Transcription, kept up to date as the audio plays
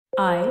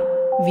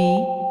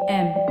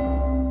IVM.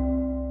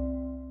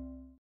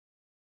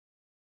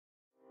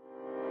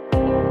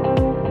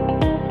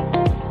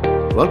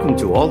 Welcome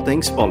to All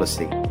Things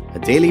Policy, a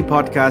daily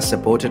podcast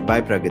supported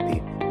by Pragati,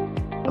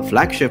 a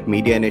flagship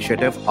media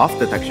initiative of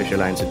the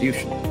Takshashila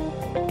Institution.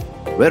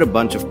 We're a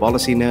bunch of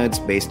policy nerds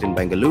based in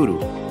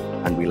Bengaluru,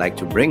 and we like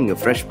to bring a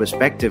fresh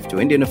perspective to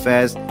Indian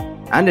affairs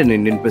and an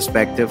Indian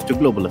perspective to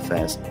global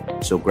affairs.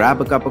 So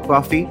grab a cup of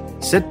coffee,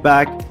 sit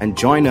back, and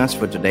join us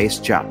for today's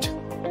chat.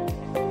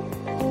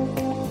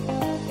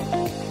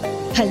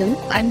 Hello,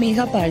 I'm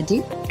Megha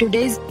Pardi.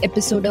 Today's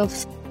episode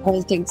of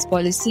All Things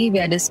Policy, we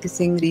are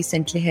discussing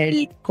recently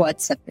held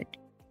Quad Summit.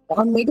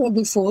 On May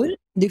 24,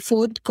 the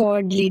fourth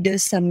Quad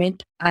Leaders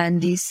Summit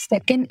and the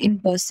second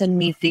in-person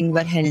meeting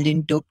were held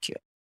in Tokyo.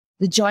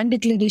 The joint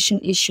declaration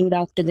issued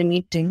after the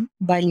meeting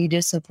by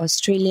leaders of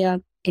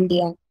Australia,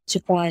 India,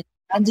 Japan,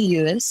 and the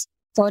US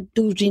sought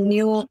to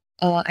renew,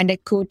 and I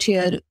quote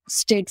here,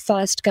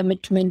 steadfast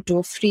commitment to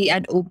a free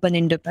and open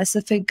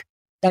Indo-Pacific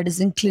that is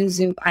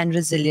inclusive and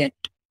resilient,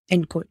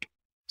 end quote.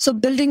 So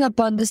building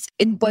upon this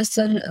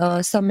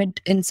in-person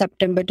summit in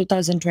September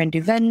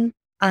 2021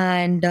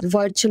 and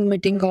virtual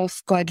meeting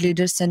of Quad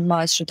leaders in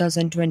March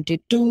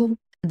 2022,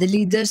 the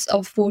leaders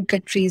of 4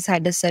 countries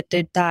had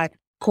asserted that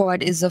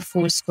Quad is a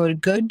force for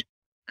good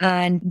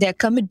and they're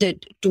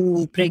committed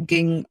to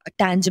bringing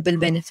tangible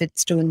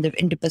benefits to the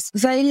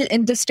Indo-Pacific. While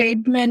in the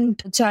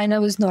statement,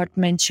 China was not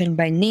mentioned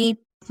by name,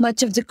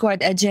 much of the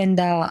Quad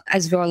agenda,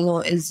 as we all know,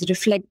 is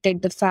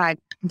reflected the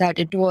fact that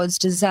it was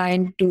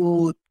designed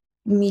to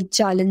meet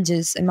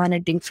challenges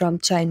emanating from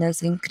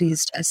China's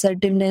increased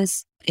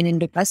assertiveness in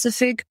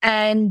Indo-Pacific.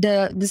 And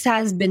this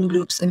has been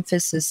group's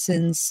emphasis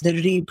since the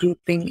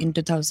regrouping in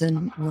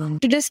 2001.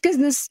 To discuss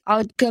this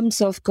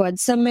outcomes of Quad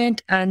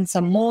Summit and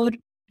some more,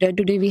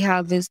 today we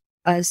have us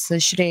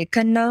Shrey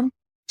Khanna.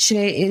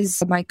 Shrey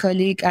is my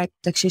colleague at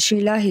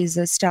Takshashila. He's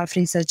a staff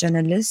research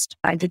analyst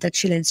at the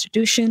Takshashila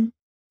Institution.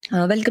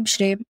 Welcome,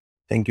 Shrey.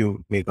 Thank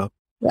you, Megha.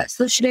 Yeah,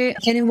 so Shrey,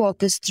 can you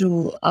walk us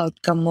through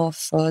outcome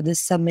of this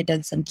summit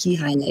and some key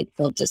highlights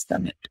of the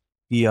summit?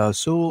 Yeah,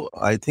 so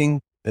I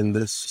think in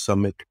this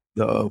summit,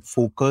 the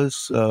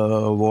focus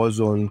was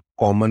on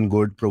common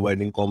good,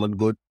 providing common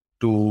good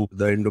to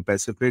the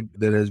Indo-Pacific.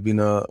 There has been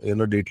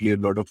lately a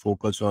lot of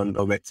focus on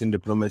vaccine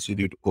diplomacy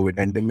due to COVID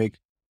pandemic.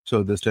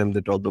 So this time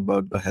they talked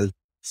about the health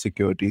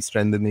security,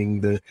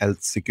 strengthening the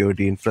health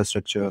security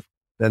infrastructure.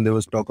 Then there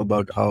was talk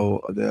about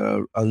how there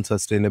are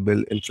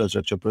unsustainable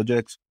infrastructure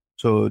projects.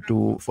 So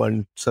to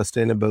fund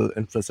sustainable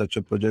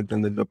infrastructure project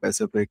in the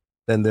Indo-Pacific,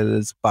 then there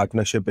is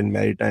partnership in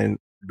maritime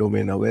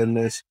domain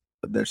awareness.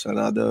 There's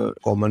another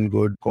common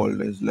good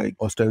called as like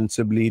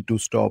ostensibly to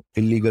stop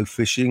illegal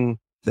fishing.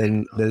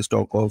 Then there's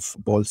talk of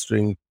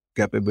bolstering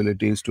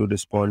capabilities to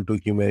respond to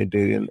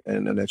humanitarian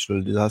and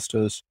natural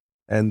disasters.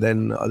 And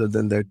then other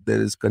than that,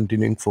 there is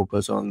continuing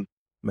focus on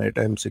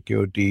maritime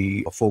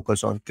security, a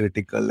focus on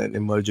critical and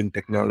emerging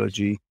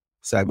technology,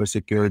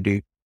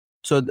 cybersecurity.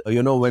 So,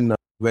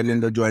 when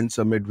in the joint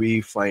summit, we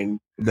find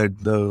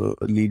that the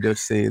leaders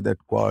say that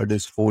Quad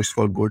is force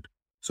for good.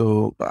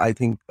 So I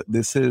think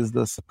this is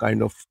the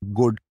kind of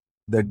good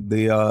that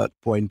they are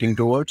pointing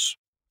towards,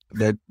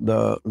 that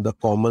the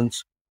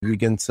commons we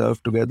can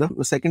serve together.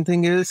 The second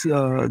thing is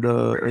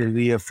the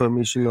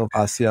reaffirmation of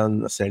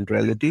ASEAN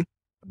centrality.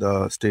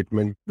 The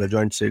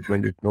joint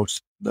statement, it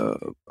notes the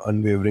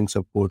unwavering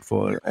support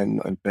for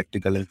and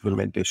practical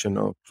implementation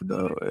of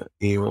the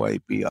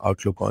AOIP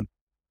outlook on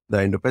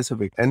the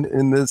Indo-Pacific. And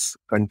in this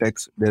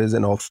context, there is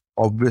an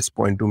obvious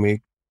point to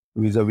make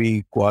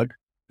vis-a-vis Quad,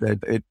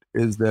 that it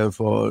is there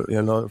for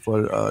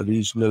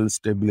regional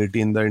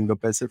stability in the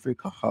Indo-Pacific,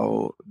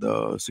 how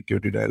the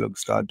security dialogue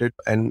started.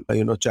 And,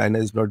 China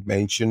is not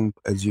mentioned,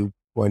 as you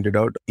pointed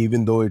out,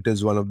 even though it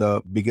is one of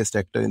the biggest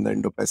actor in the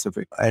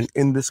Indo-Pacific. And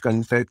in this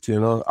context,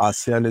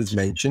 ASEAN is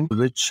mentioned,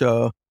 which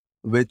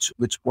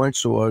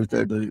points towards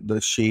that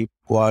the shape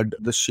Quad,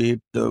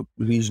 the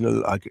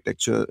regional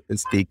architecture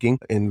is taking,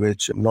 in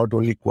which not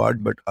only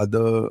Quad but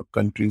other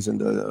countries in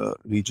the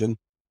region,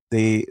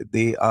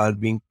 they are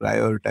being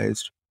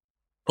prioritized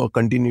or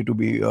continue to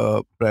be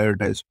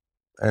prioritized,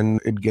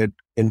 and it gets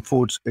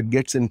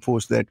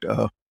enforced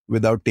that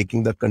without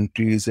taking the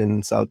countries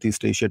in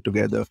Southeast Asia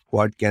together,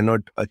 Quad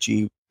cannot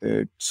achieve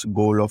its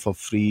goal of a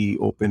free,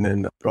 open,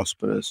 and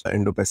prosperous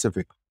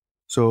Indo-Pacific.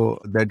 So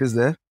that is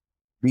there.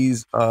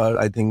 These are,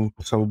 I think,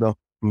 some of the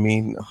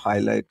main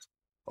highlights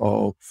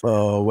of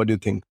what do you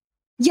think?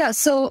 Yeah,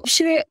 so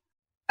Shrey,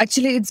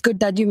 actually, it's good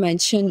that you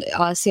mentioned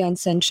ASEAN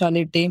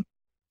centrality.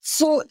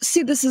 So,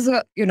 see, this is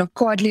a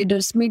Quad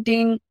leaders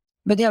meeting,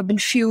 but there have been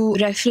few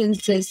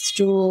references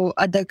to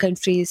other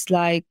countries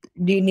like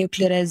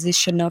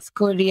denuclearization of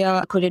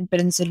Korean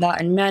Peninsula,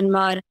 and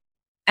Myanmar,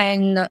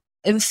 and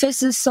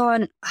emphasis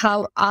on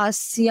how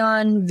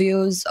ASEAN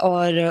views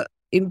or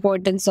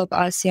importance of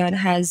ASEAN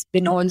has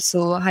been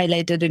also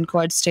highlighted in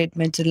Quad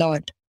statement a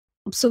lot.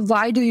 So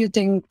why do you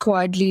think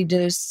Quad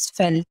leaders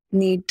felt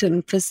need to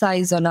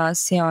emphasize on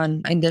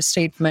ASEAN in their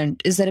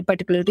statement? Is there a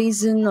particular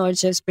reason, or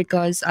just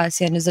because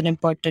ASEAN is an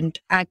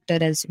important actor,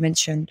 as you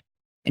mentioned?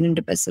 in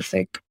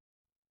Indo-Pacific?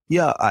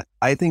 Yeah,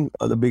 I think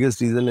the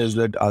biggest reason is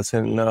that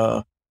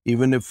ASEAN,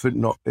 even if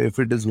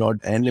it is not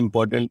an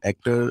important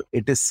actor,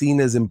 it is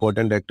seen as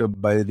important actor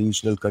by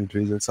regional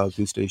countries in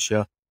Southeast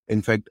Asia.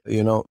 In fact,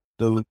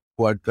 the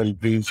Quad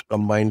countries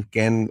combined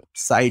can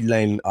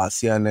sideline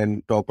ASEAN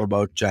and talk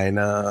about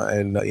China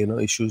and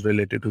issues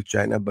related to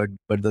China. But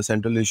the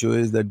central issue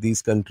is that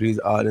these countries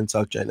are in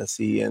South China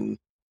Sea, and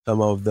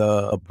some of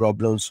the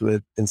problems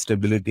with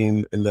instability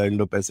in the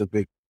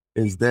Indo-Pacific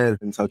is there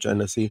in South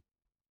China Sea.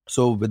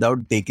 So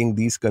without taking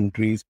these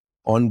countries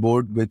on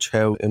board, which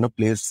have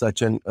placed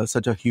such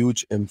a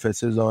huge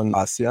emphasis on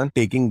ASEAN,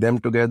 taking them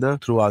together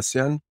through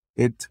ASEAN,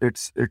 it's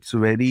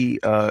very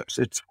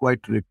it's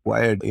quite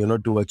required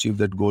to achieve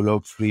that goal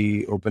of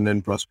free, open,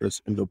 and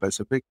prosperous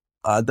Indo-Pacific.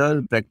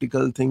 Other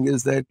practical thing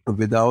is that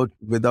without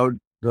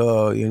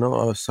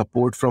the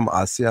support from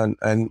ASEAN,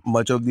 and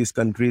much of these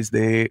countries,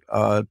 they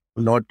are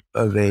not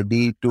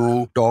ready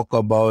to talk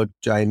about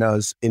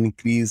China's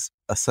increased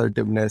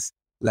assertiveness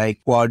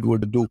like Quad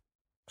would do.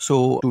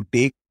 So to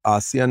take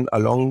ASEAN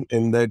along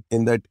in that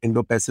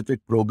Indo-Pacific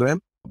program,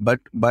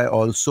 but by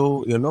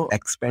also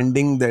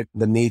expanding that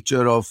the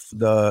nature of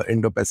the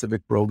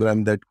Indo-Pacific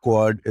program that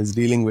Quad is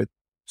dealing with.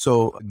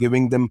 So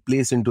giving them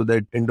place into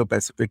that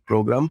Indo-Pacific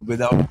program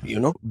without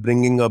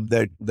bringing up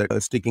that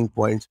sticking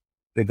points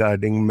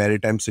regarding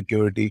maritime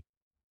security,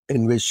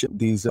 in which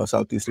these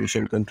Southeast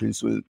Asian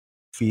countries will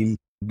feel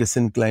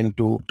disinclined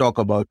to talk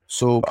about.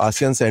 So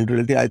ASEAN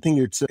centrality, I think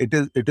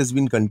it has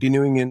been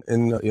continuing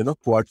in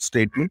Quad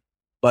statement,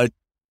 but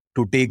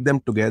to take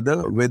them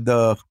together with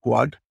the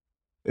Quad,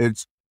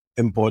 it's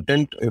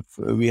important if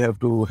we have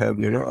to have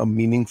a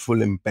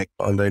meaningful impact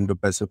on the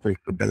Indo-Pacific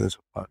balance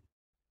of power.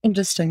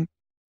 Interesting.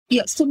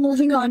 Yeah. So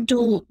moving on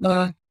to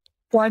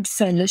Quad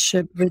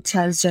Fellowship, which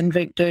has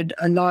generated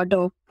a lot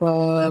of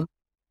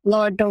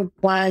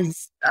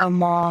buzz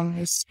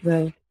amongst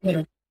the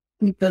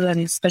people,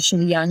 and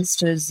especially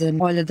youngsters in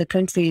all of the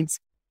countries.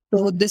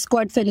 So this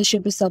Quad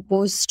Fellowship is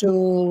supposed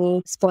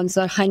to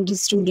sponsor 100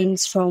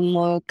 students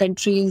from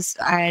countries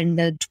and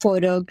for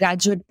a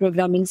graduate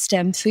program in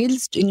STEM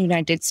fields in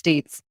United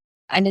States.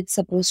 And it's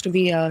supposed to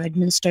be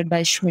administered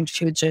by Schmidt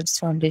Futures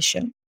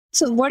Foundation.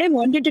 So what I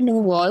wanted to know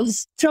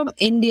was, from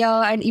India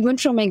and even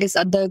from, I guess,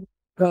 other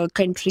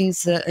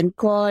countries in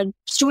Quad,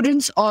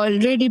 students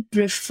already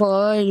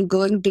prefer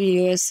going to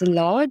US a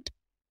lot.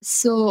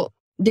 So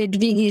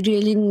did we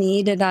really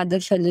need another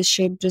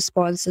fellowship to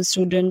sponsor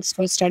students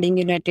for studying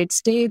in United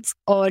States,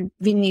 or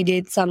we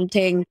needed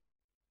something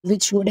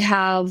which would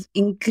have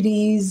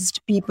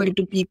increased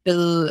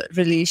people-to-people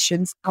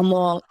relations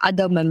among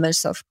other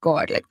members of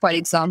Quad, like, for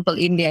example,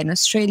 India and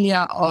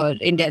Australia, or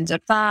India and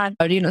Japan,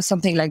 or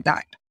something like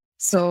that?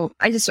 So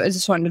I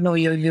just want to know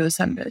your views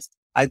on this.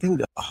 I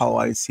think how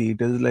I see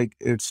it is like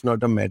it's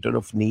not a matter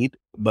of need,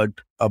 but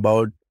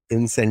about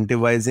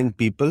incentivizing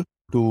people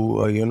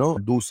to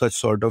do such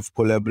sort of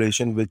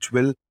collaboration, which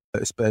will,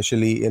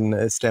 especially in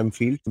a STEM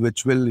field,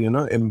 which will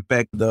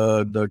impact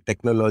the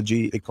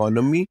technology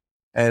economy,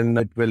 and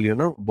it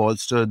will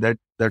bolster that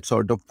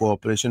sort of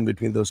cooperation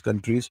between those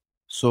countries.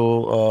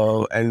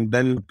 So and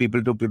then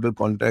people to people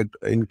contact,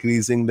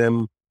 increasing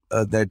them,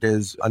 that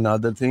is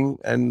another thing.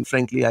 And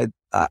frankly,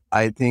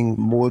 I think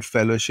more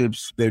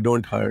fellowships, they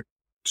don't hurt.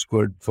 It's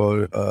good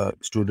for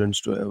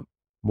students to have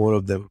more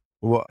of them.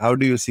 How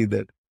do you see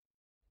that?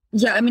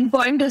 Yeah, I mean,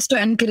 point is to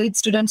encourage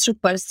students to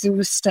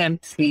pursue STEM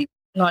field,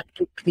 not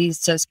to please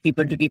just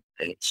people to be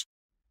rich.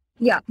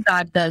 Yeah,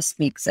 that does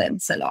make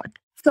sense a lot.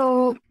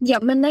 So yeah,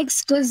 my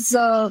next is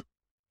so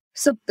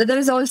there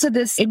is also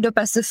this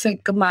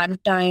Indo-Pacific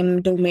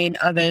Maritime Domain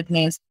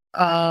Awareness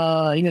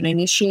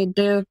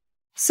initiative.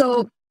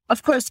 So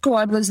of course,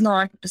 Quad was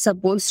not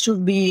supposed to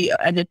be,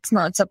 and it's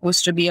not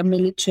supposed to be a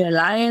military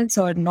alliance,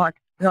 or not.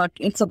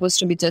 It's supposed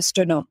to be just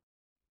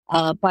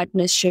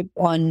partnership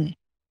on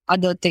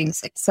other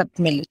things except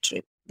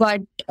military.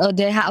 But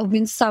there have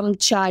been some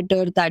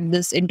chatter that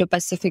this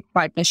Indo-Pacific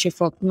Partnership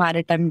for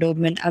Maritime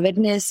Domain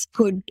Awareness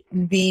could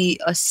be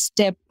a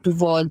step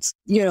towards,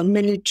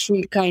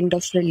 military kind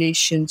of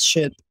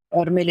relationship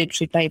or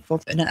military type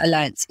of an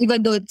alliance,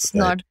 even though it's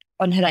not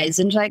on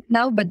horizon right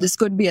now, but this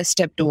could be a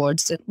step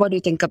towards it. What do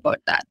you think about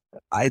that?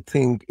 I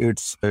think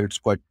it's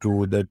quite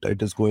true that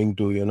it is going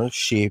to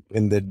shape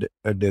in the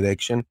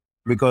direction,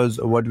 because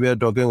what we are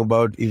talking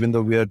about, even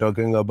though we are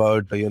talking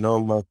about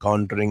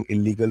countering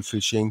illegal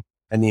fishing,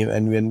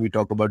 and when we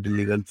talk about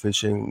illegal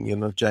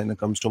fishing, China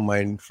comes to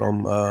mind,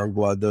 from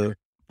Gwadar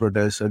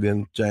protests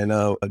against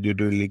China due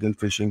to illegal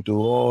fishing to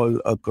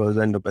all across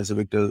the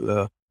Indo-Pacific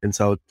till in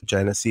South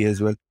China Sea as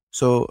well.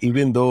 So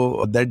even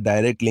though that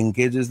direct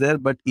linkage is there,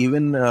 but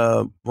even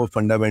more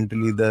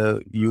fundamentally,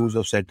 the use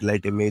of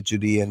satellite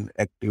imagery and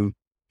active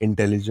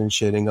intelligence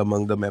sharing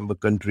among the member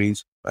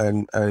countries,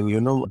 and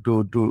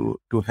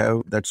to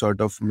have that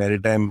sort of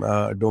maritime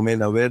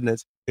domain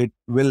awareness, it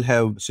will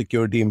have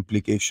security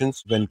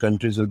implications when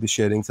countries will be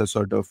sharing such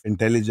sort of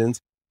intelligence.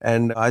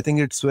 And I think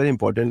it's very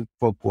important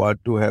for Quad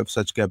to have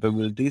such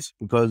capabilities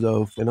because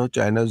of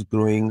China's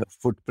growing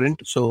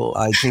footprint. So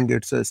I think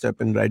it's a step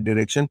in right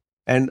direction.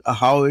 And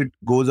how it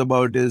goes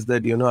about is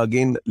that,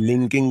 again,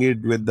 linking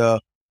it with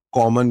the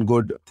common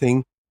good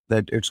thing,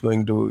 that it's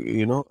going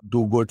to,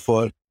 do good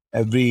for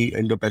every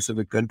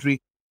Indo-Pacific country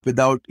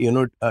without,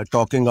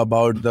 talking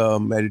about the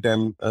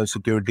maritime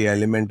security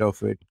element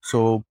of it.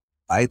 So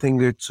I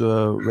think it's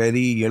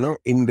very,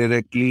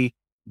 indirectly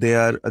they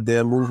are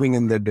moving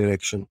in that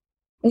direction.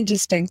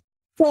 Interesting.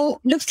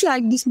 So looks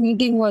like this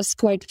meeting was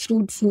quite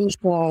fruitful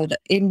for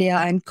India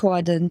and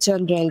Quad in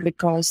general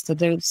because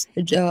there's,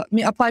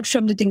 apart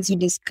from the things we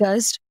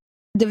discussed,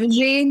 there was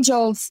a range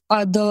of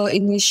other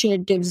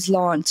initiatives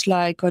launched,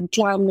 like on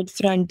climate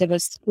front, there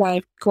was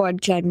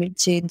Quad climate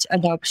change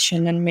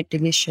adoption and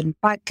mitigation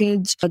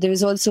package. There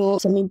was also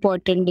some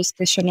important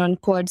discussion on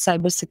Quad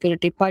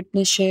cybersecurity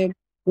partnership,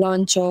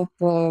 launch of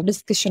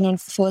discussion on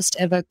first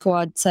ever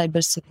Quad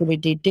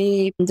Cybersecurity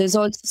Day. There's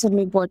also some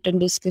important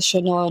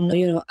discussion on,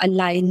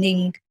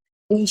 aligning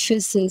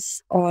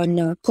emphasis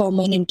on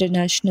common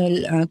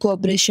international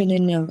cooperation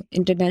in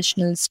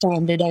international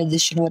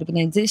standardization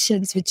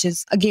organizations, which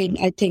is again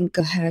I think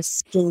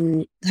has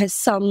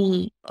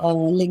some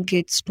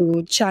linkage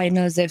to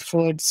China's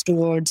efforts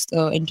towards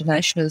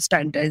international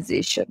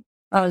standardization.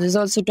 There's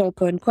also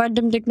talk on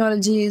quantum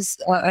technologies,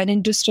 and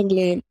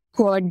interestingly,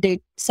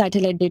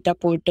 satellite data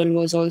portal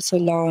was also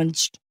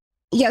launched.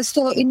 Yeah,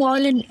 so in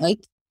all,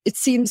 it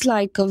seems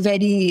like a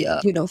very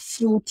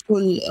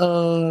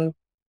fruitful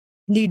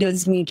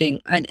leaders meeting,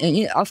 and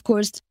of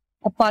course,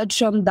 apart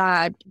from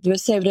that, there were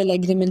several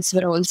agreements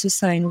were also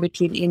signed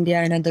between India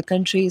and other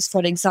countries.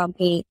 For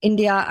example,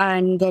 India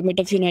and government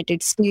of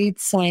United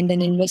States signed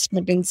an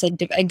investment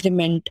incentive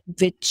agreement,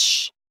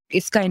 which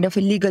is kind of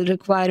a legal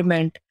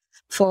requirement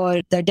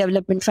for the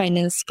development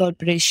finance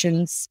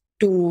corporations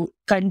to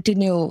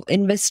continue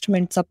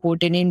investment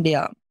support in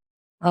India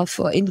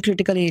in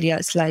critical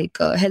areas like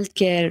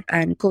healthcare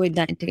and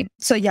COVID-19.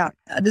 So yeah,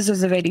 this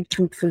was a very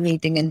fruitful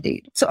meeting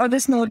indeed. So on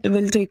this note,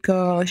 we'll take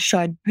a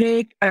short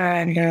break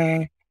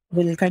and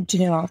we'll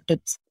continue after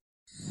this.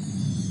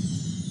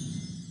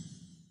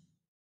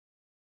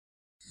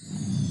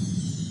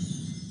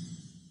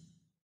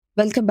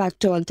 Welcome back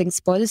to All Things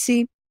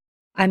Policy.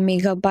 I'm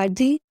Megha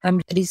Bardhi.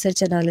 I'm a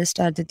research analyst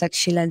at the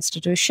Takshila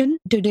Institution.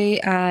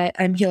 Today,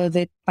 I'm here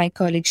with my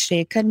colleague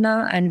Shrey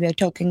Khanna, and we're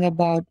talking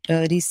about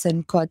the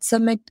recent Quad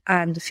Summit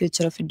and the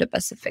future of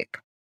Indo-Pacific.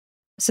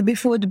 So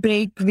before the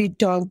break, we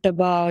talked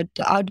about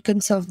the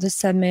outcomes of the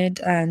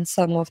summit and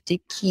some of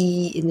the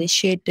key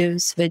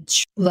initiatives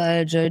which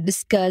were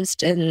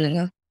discussed in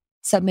the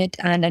summit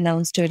and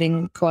announced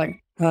during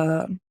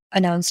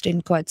announced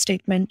in Quad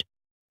statement.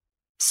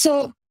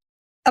 So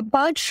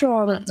apart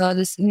from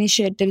these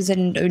initiatives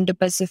in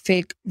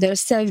Indo-Pacific, there are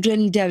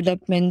several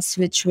developments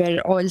which were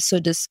also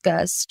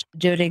discussed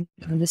during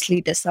this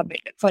latest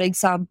summit. For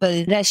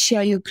example,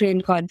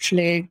 Russia-Ukraine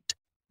conflict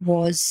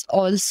was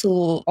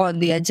also on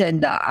the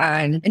agenda.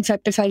 And in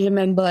fact, if I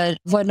remember,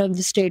 one of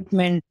the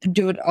statements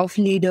of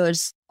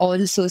leaders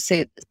also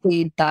said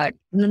that,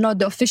 not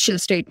the official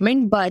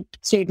statement, but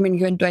statement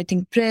given to, I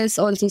think, press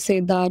also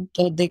said that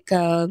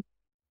the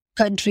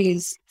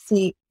countries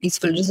seek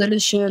peaceful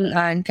resolution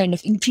and kind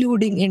of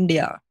including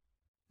India.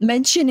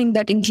 Mentioning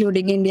that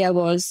including India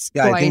was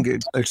I think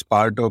it's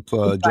part of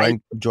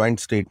joint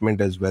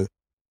statement as well.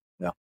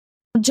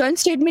 Joint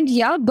statement,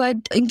 yeah, but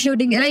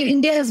including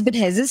India has been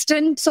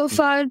hesitant so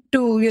far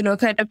to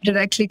kind of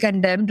directly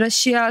condemn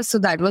Russia, so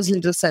that was a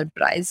little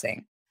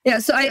surprising. Yeah,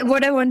 so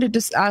what I wanted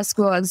to ask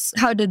was,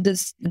 how did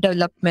this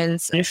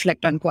developments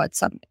reflect on Quad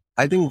Summit?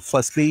 I think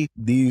firstly,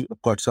 the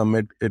Quad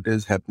Summit, it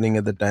is happening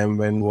at the time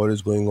when war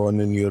is going on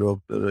in Europe,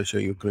 the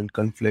Russia-Ukraine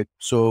conflict.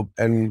 So,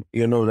 and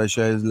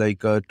Russia is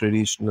like a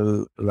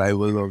traditional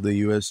rival of the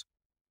US.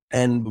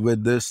 And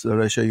with this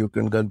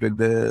Russia-Ukraine conflict,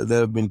 there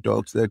have been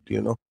talks that,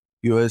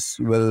 US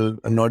will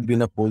not be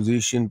in a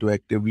position to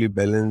actively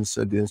balance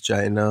against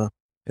China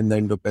in the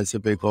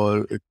Indo-Pacific,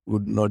 or it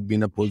would not be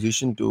in a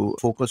position to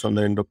focus on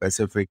the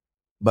Indo-Pacific.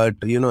 But,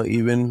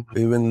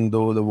 even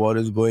though the war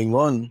is going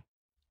on,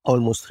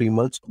 almost 3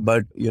 months.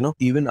 But,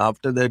 even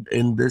after that,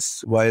 in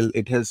this, while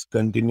it has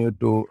continued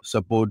to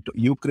support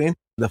Ukraine,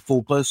 the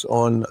focus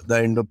on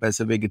the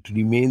Indo-Pacific, it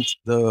remains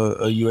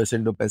the US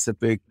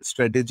Indo-Pacific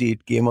strategy.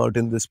 It came out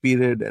in this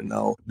period, and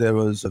now there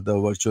was the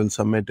virtual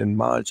summit in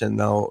March, and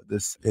now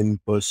this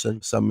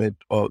in-person summit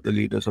of the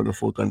leaders of the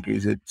 4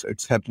 countries,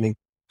 it's happening.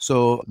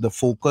 So the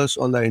focus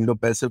on the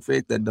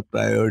Indo-Pacific, that the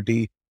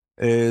priority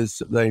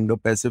is the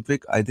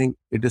Indo-Pacific. I think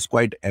it is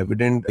quite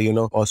evident.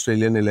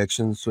 Australian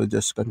elections were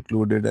just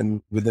concluded,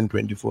 and within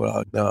 24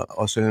 hours, the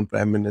Australian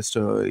Prime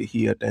Minister,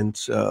 he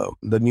attends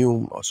the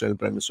new Australian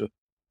Prime Minister,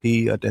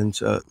 he attends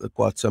the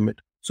Quad Summit.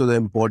 So the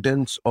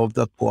importance of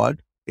the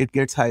Quad, it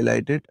gets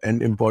highlighted,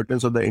 and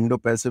importance of the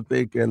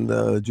Indo-Pacific and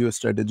the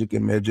geostrategic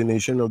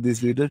imagination of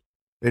these leaders,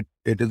 it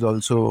is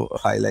also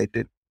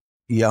highlighted.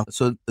 Yeah,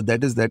 so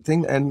that is that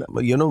thing. And,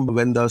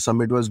 when the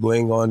summit was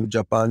going on,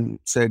 Japan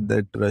said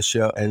that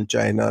Russia and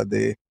China,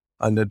 they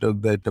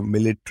undertook that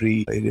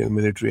military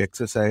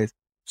exercise.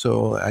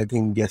 So I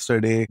think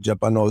yesterday,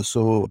 Japan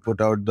also put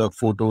out the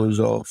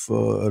photos of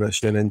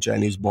Russian and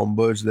Chinese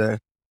bombers there.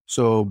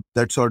 So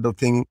that sort of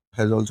thing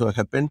has also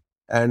happened.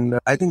 And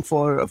I think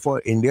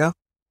for India,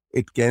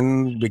 it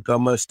can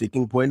become a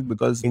sticking point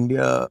because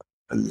India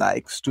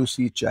likes to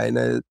see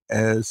China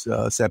as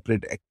a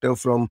separate actor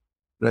from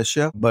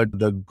Russia, but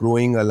the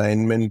growing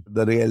alignment,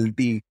 the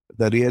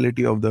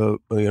reality of the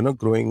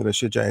growing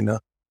Russia-China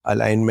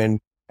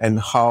alignment and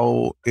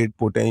how it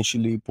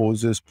potentially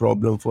poses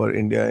problem for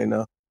India in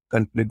a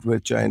conflict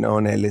with China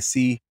on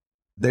LSC,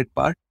 that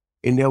part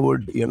India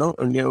would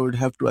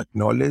have to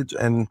acknowledge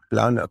and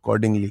plan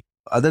accordingly.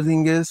 Other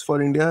thing is for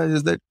India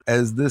is that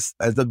as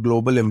the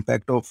global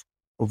impact of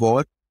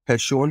war has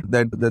shown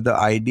that the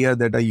idea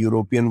that a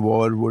European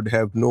war would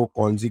have no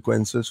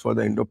consequences for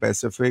the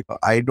Indo-Pacific,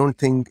 I don't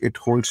think it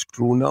holds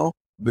true now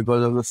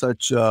because of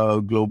such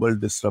global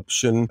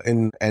disruption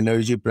in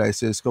energy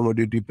prices,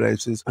 commodity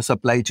prices,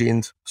 supply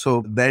chains.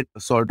 So that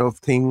sort of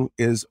thing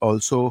is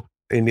also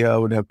India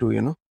would have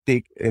to,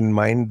 take in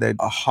mind that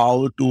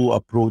how to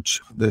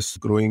approach this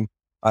growing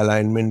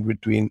alignment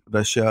between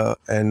Russia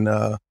and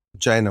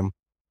China.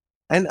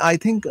 And I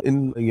think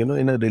in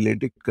a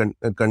related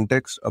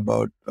context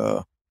about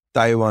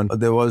Taiwan,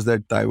 there was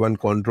that Taiwan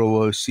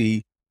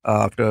controversy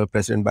after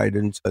President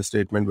Biden's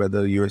statement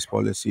whether U.S.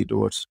 policy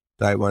towards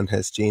Taiwan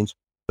has changed.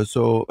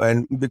 So,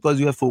 and because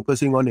we are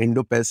focusing on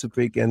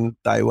Indo-Pacific and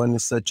Taiwan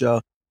is such a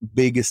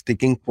big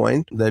sticking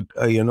point that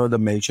the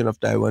mention of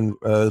Taiwan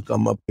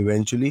come up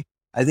eventually.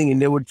 I think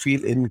India would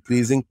feel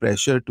increasing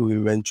pressure to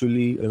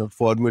eventually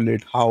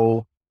formulate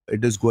how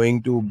it is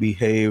going to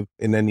behave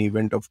in an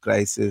event of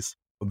crisis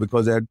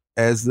because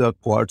as the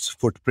Quad's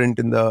footprint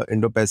in the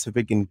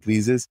Indo-Pacific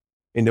increases,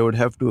 India would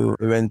have to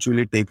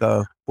eventually take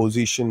a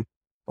position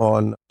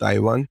on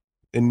Taiwan.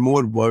 In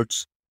more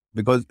words,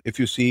 because if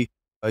you see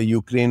a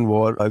Ukraine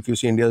war, if you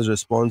see India's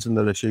response in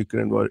the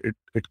Russia-Ukraine war,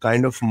 it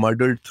kind of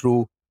muddled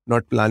through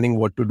not planning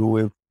what to do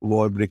if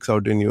war breaks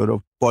out in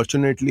Europe.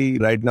 Fortunately,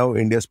 right now,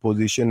 India's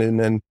position in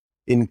an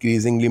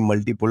increasingly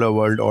multipolar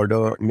world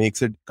order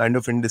makes it kind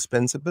of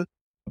indispensable.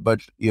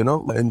 But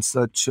in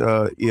such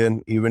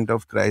an event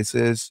of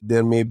crisis,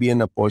 there may be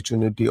an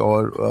opportunity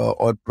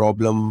or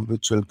problem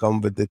which will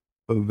come with it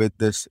with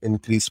this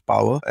increased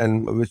power,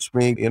 and which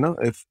may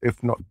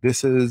if not,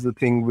 this is the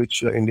thing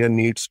which India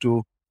needs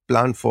to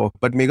plan for.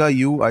 But Megha,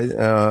 you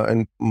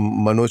and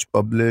Manoj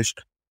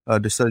published a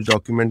research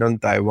document on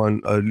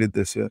Taiwan early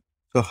this year.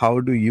 So how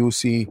do you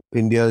see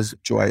India's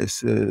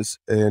choices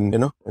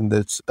in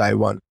this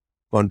Taiwan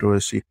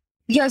controversy?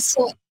 Yeah,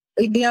 so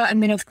India, I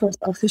mean, of course,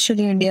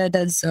 officially India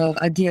does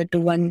adhere to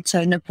one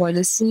China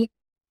policy.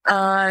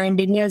 And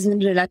India is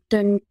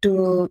reluctant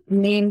to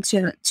name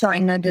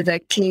China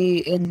directly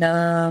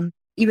in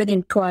even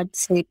in Quad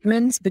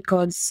statements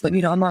because,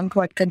 among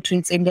Quad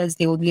countries, India is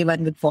the only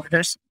one with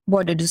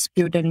border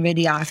dispute and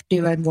very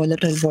active and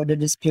volatile border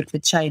dispute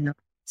with China.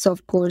 So,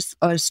 of course,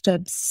 our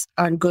steps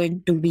are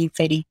going to be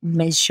very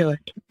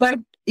measured. But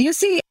you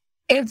see,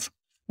 if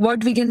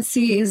what we can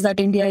see is that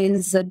India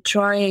is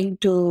trying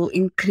to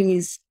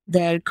increase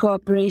their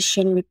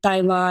cooperation with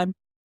Taiwan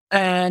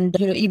and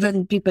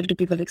even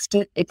people-to-people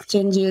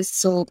exchanges.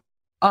 So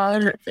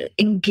our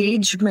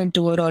engagement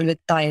overall with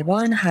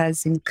Taiwan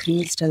has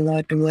increased a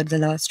lot over the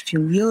last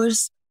few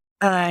years.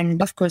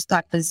 And of course,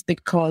 that is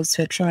because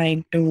we're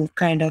trying to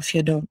kind of,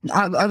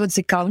 I would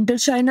say counter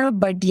China,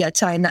 but yeah,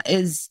 China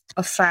is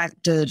a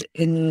factor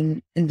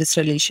in this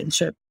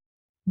relationship.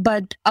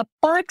 But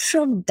apart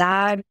from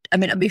that, I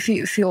mean,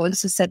 if you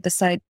also set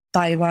aside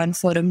Taiwan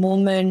for a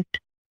moment,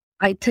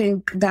 I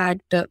think that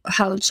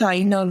how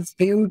China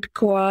viewed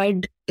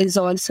Quad is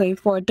also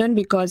important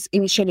because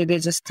initially they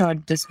just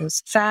thought this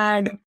was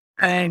fad,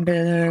 and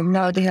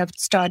now they have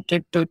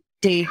started to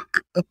take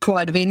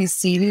Quad very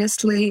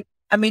seriously.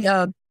 I mean,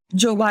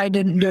 Joe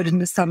Biden during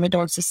the summit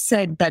also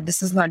said that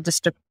this is not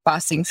just a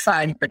passing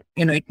fad, but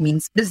it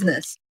means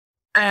business.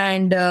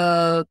 And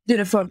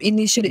from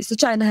initially, so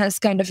China has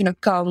kind of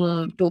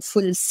come to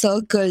full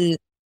circle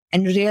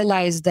and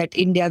realize that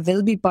India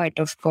will be part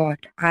of Quad,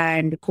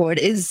 and Quad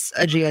is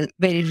a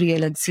very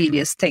real and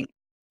serious thing.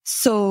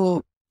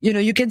 So,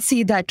 you can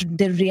see that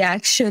the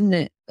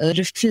reaction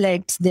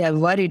reflects they are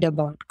worried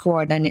about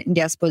Quad and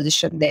India's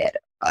position there.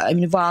 I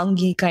mean, Wang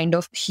Yi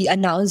he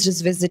announced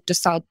his visit to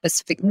South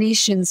Pacific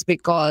nations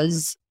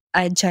because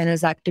and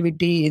China's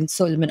activity in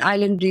Solomon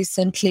Island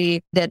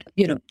recently, that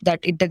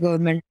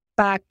intergovernment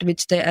pact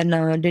which they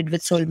did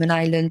with Solomon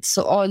Islands.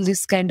 So all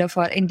these kind of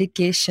are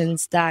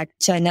indications that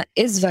China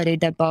is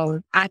worried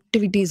about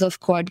activities of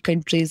Quad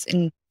countries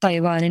in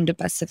Taiwan,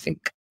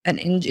 Indo-Pacific, and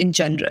in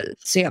general.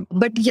 So yeah,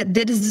 but yeah,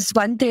 there is this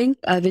one thing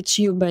which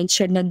you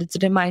mentioned, and it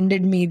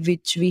reminded me,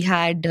 which we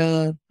had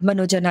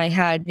Manoj and I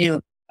had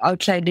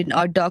outlined in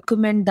our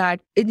document, that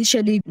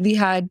initially we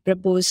had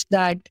proposed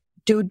that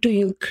due to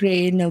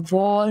Ukraine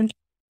war,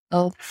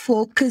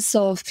 focus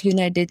of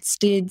United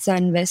States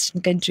and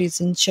Western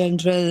countries in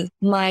general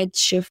might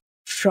shift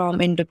from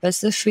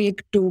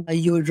Indo-Pacific to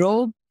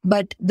Europe.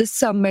 But the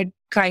summit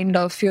kind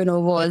of,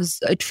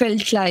 it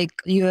felt like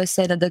US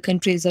and other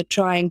countries are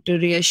trying to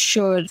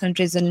reassure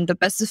countries in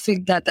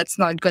Indo-Pacific that that's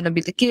not going to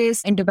be the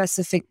case.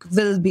 Indo-Pacific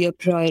will be a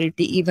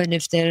priority even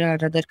if there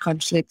are other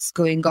conflicts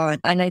going on.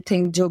 And I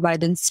think Joe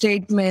Biden's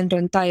statement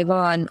on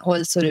Taiwan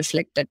also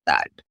reflected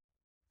that.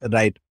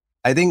 Right.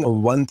 I think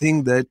one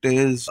thing that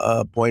is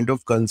a point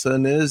of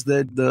concern is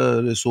that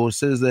the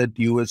resources that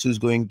US is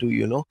going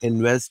to,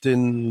 invest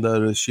in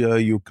the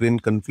Russia-Ukraine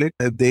conflict,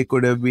 if they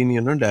could have been,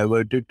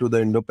 diverted to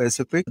the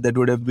Indo-Pacific, that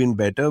would have been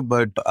better.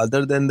 But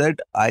other than that,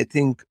 I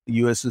think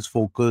US's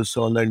focus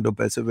on the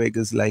Indo-Pacific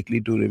is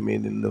likely to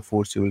remain in the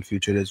foreseeable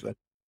future as well.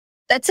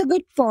 That's a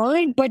good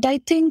point. But I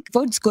think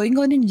what's going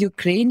on in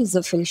Ukraine is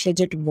a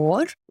full-fledged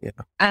war. Yeah.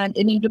 And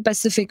in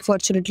Indo-Pacific,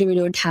 fortunately, we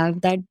don't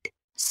have that.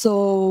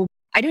 So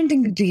I don't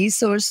think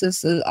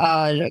resources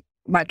are a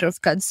matter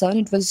of concern.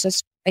 It was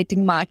just, I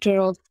think, matter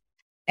of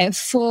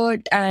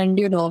effort and,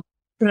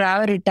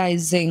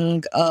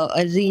 prioritizing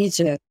a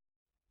region.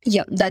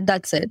 Yeah,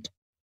 that's it.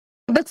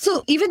 But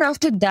so even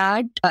after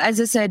that,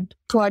 as I said,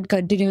 Quad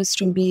continues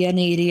to be an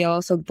area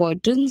of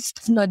importance,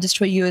 not just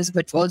for US,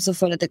 but also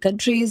for other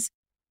countries.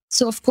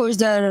 So, of course,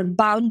 there are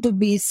bound to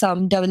be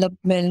some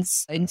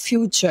developments in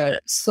future.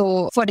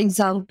 So, for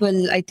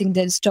example, I think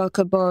there's talk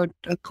about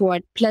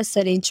Quad Plus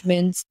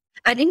arrangements.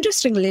 And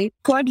interestingly,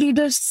 Quad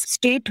leaders'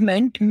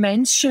 statement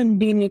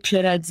mentioned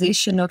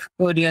denuclearization of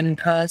Korean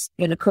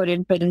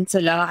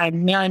Peninsula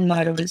and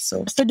Myanmar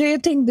also. So, do you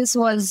think this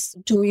was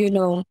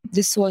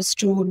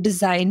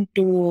designed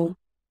to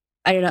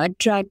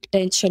attract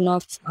attention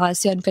of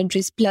ASEAN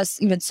countries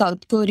plus even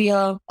South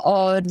Korea,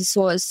 or this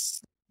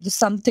was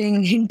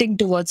something hinting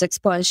towards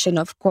expansion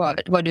of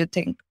Quad? What do you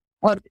think?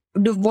 Or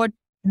what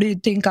do you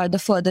think are the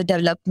further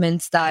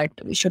developments that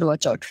we should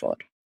watch out for?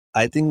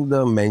 I think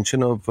the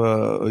mention of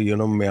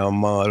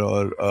Myanmar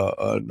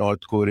or North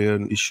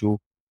Korean issue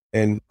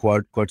in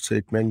Quad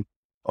statement,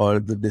 or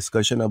the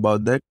discussion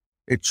about that,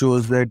 it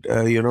shows that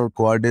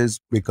Quad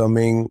is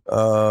becoming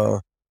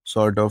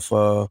sort of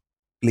a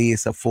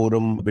place, a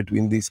forum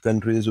between these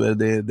countries where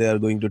they are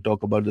going to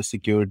talk about the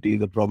security,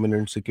 the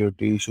prominent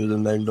security issues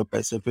in the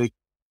Indo-Pacific.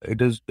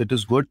 It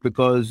is good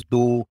because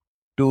to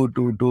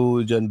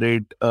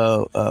generate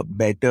a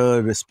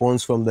better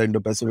response from the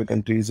Indo-Pacific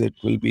countries, it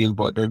will be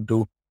important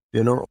to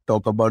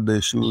talk about the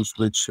issues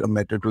which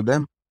matter to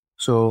them.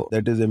 So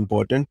that is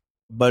important.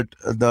 But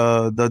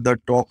the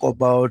talk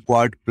about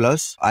Quad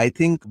Plus, I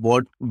think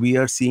what we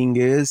are seeing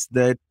is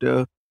that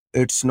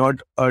it's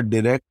not a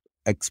direct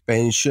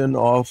expansion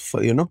of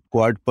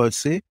Quad per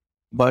se,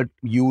 but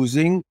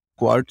using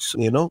Quads,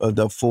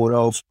 the fora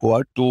of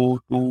Quad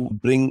to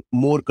bring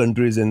more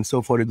countries in.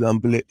 So, for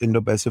example,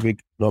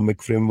 Indo-Pacific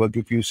Economic Framework,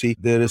 if you see,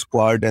 there is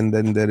Quad and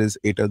then there is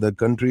 8 other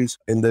countries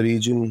in the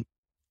region: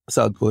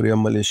 South Korea,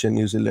 Malaysia,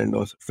 New Zealand,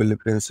 or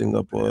Philippines,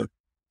 Singapore,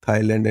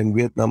 Thailand, and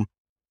Vietnam.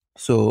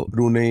 So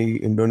Brunei,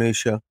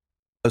 Indonesia.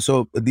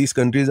 So these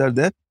countries are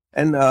there.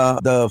 And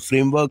the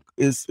framework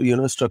is,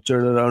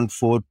 structured around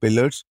 4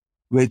 pillars,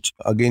 which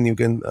again, you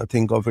can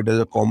think of it as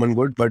a common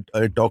good, but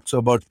it talks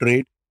about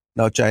trade.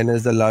 Now, China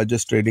is the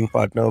largest trading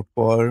partner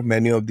for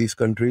many of these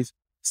countries.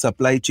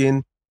 Supply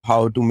chain,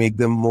 how to make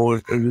them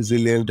more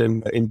resilient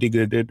and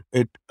integrated.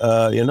 It,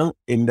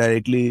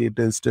 indirectly, it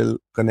is still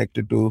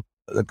connected to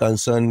the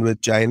concern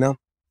with China.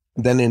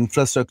 Then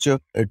infrastructure,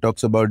 it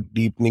talks about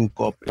deepening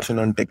cooperation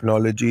on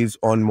technologies,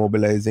 on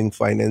mobilizing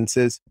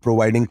finances,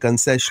 providing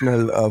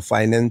concessional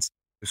finance.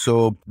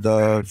 So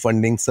the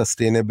funding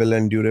sustainable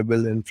and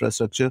durable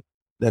infrastructure.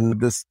 Then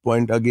this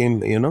point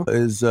again,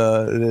 is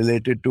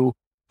related to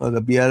the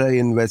BRI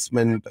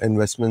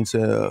investments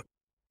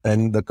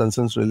and the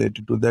concerns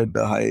related to that,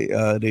 the high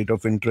rate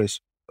of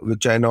interest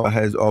which China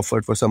has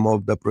offered for some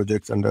of the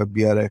projects under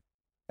BRI.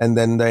 And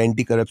then the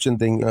anti-corruption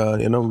thing,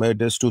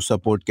 it is to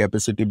support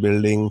capacity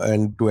building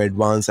and to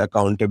advance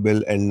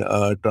accountable and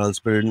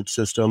transparent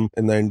system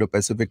in the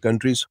Indo-Pacific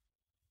countries.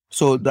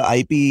 So the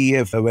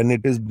IPEF, when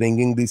it is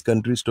bringing these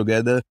countries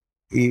together,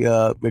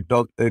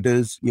 it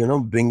is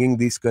bringing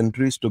these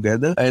countries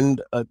together,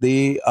 and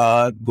they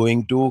are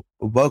going to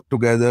work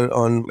together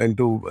on and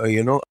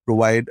to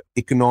provide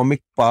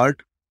economic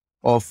part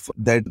of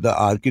that, the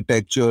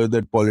architecture,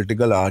 that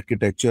political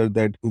architecture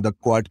that the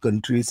Quad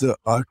countries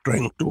are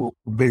trying to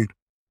build.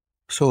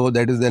 So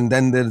that is, and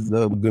then there's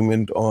the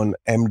agreement on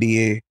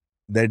MDA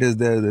that is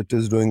there, that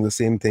is doing the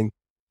same thing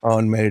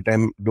on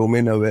maritime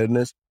domain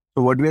awareness.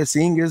 So what we are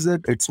seeing is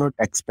that it's not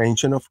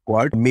expansion of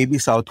Quad. Maybe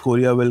South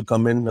Korea will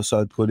come in.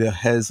 South Korea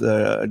has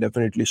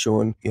definitely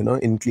shown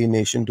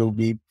inclination to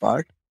be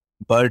part.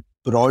 But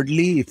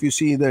broadly, if you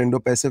see the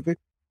Indo-Pacific,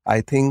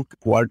 I think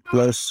Quad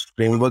Plus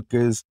framework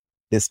is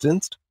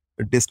distant.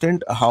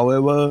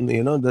 However,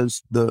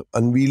 there's the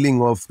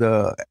unveiling of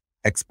the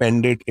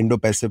expanded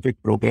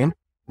Indo-Pacific program,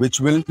 which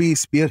will be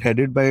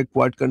spearheaded by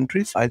Quad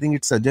countries. I think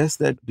it suggests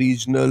that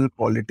regional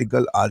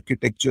political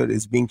architecture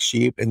is being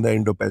shaped in the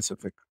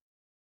Indo-Pacific.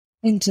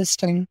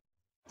 Interesting.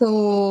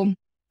 So,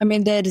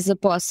 there is a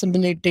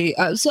possibility.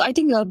 So I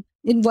think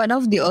in one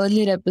of the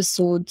earlier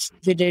episodes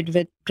we did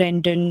with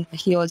Brendan,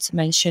 he also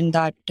mentioned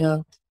that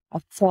a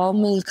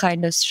formal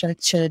kind of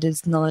structure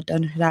is not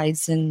on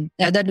horizon.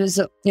 That was,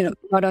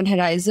 not on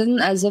horizon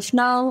as of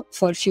now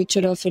for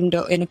future of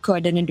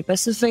Quad and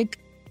Indo-Pacific,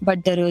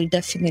 but there will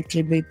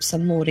definitely be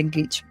some more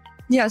engagement.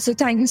 Yeah, so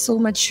thank you so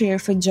much,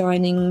 Shreya, for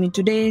joining me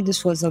today.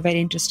 This was a very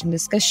interesting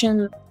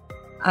discussion,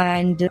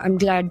 and I'm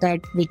glad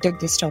that we took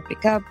this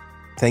topic up.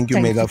 Thank you,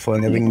 Megha, for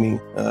having me.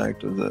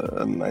 It was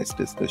a nice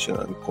discussion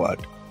on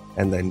Quad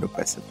and the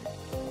Indo-Pacific.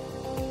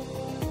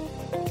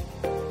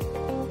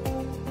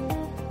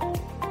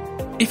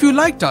 If you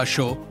liked our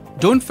show,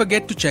 don't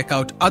forget to check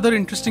out other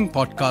interesting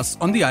podcasts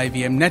on the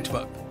IVM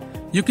network.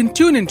 You can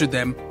tune into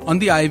them on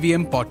the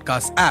IVM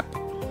Podcast app,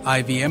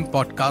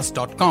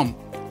 ivmpodcast.com,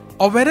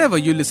 or wherever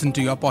you listen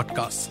to your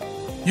podcasts.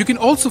 You can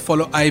also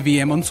follow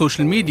IVM on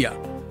social media.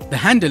 The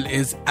handle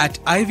is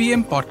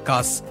 @IVM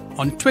Podcasts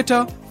on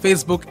Twitter,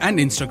 Facebook, and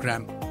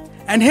Instagram.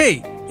 And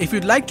hey, if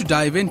you'd like to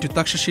dive into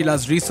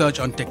Takshashila's research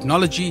on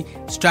technology,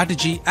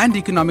 strategy, and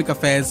economic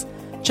affairs,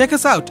 check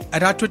us out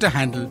at our Twitter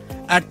handle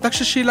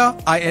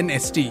 @Takshashila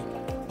INST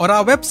or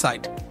our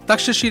website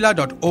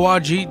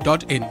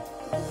takshashila.org.in.